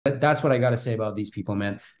That's what I got to say about these people,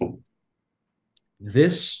 man.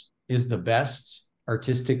 This is the best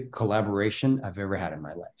artistic collaboration I've ever had in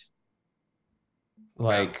my life. Wow.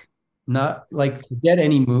 Like, not like forget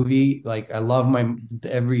any movie. Like, I love my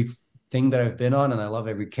everything that I've been on, and I love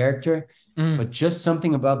every character. Mm. But just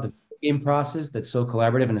something about the game process that's so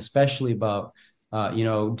collaborative, and especially about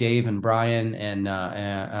Dave and Brian and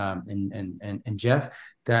Jeff,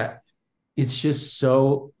 that it's just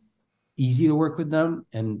so easy to work with them,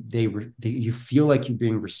 and you feel like you're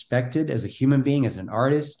being respected as a human being, as an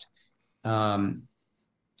artist. Um,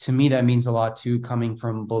 to me, that means a lot too, coming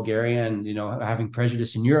from Bulgaria and, having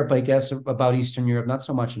prejudice in Europe, I guess, about Eastern Europe, not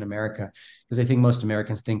so much in America, because I think most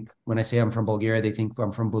Americans think when I say I'm from Bulgaria, they think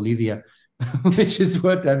I'm from Bolivia, which is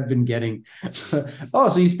what I've been getting. Oh,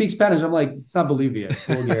 so you speak Spanish? I'm like, it's not Bolivia, it's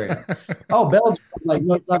Bulgaria. Oh, Belgium. I'm like,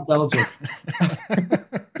 no, it's not Belgium.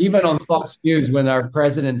 Even on Fox News, when our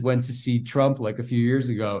president went to see Trump like a few years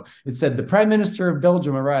ago, it said the Prime Minister of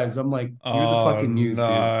Belgium arrives. I'm like, you're the Oh fucking news, dude.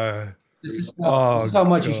 no. This is Oh how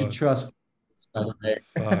much you should God. trust, by the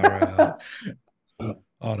Far out. way.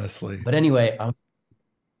 Honestly. But anyway,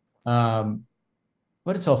 um,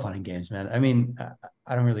 but it's all fun and games, man. I mean,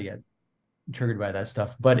 I don't really get triggered by that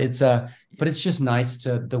stuff, but it's just nice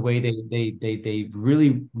to the way they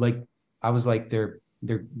really like. I was like their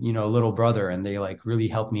little brother, and they like really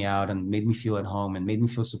helped me out and made me feel at home and made me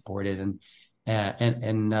feel supported and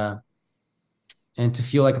to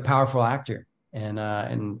feel like a powerful actor. And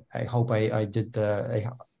I hope I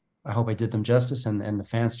hope I did them justice and the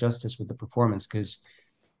fans justice with the performance, because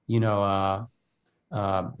you know uh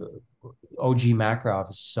OG Makarov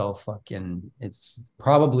is so fucking, it's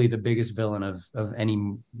probably the biggest villain of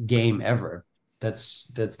any game ever. That's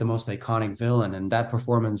the most iconic villain, and that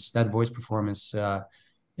performance, that voice performance,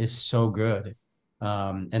 is so good.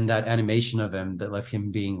 And that animation of him that left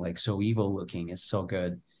him being like so evil looking is so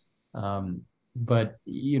good. um but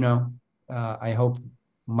I hope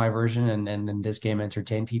my version and this game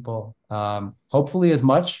entertain people, hopefully as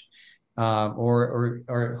much, or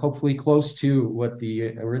hopefully close to what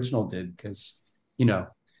the original did, because you know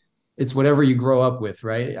it's whatever you grow up with,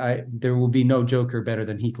 right? There will be no Joker better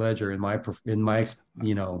than Heath Ledger in my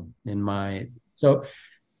so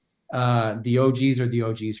the OGs are the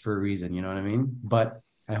OGs for a reason, you know what I mean? But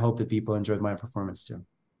I hope that people enjoyed my performance too.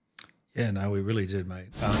 Yeah, no, we really did,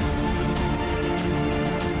 mate.